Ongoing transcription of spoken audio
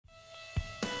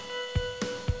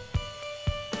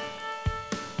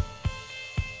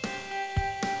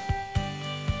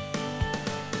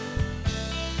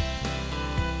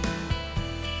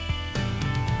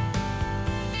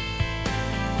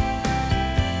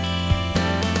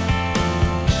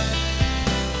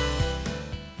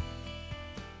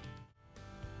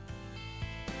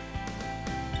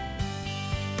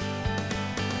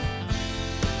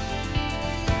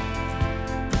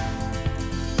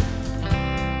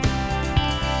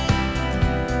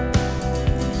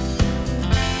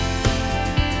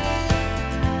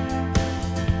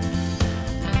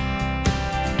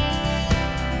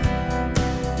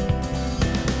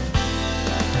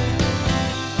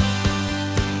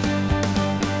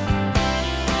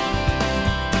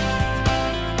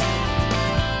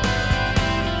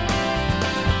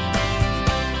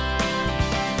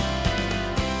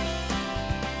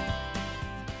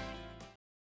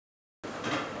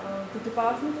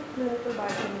of Clinical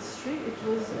Biochemistry. It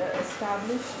was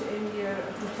established in year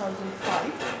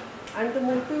 2005, and the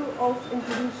motive of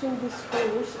introducing this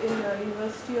course in the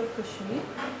University of Kashmir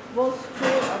was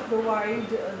to provide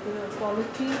the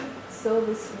quality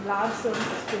service, lab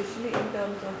service, especially in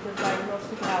terms of the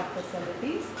diagnostic lab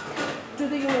facilities, to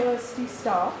the university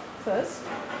staff first,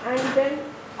 and then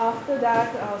after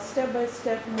that step by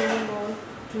step moving on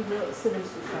to the civil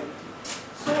society.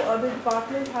 So the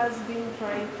department has been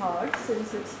trying hard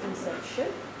since its inception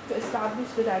to establish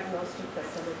the diagnostic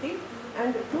facility,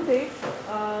 and today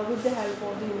with the help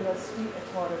of the university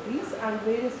authorities and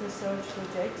various research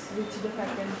projects which the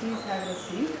faculties have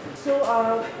received.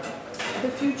 So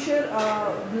the future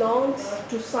belongs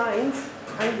to science,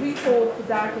 and we hope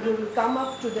that we will come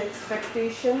up to the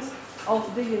expectations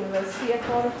of the university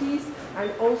authorities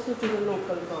and also to the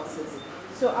local masses.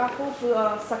 So I hope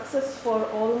success for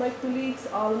all my colleagues,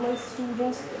 all my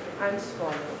students and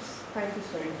scholars. Thank you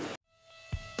so much.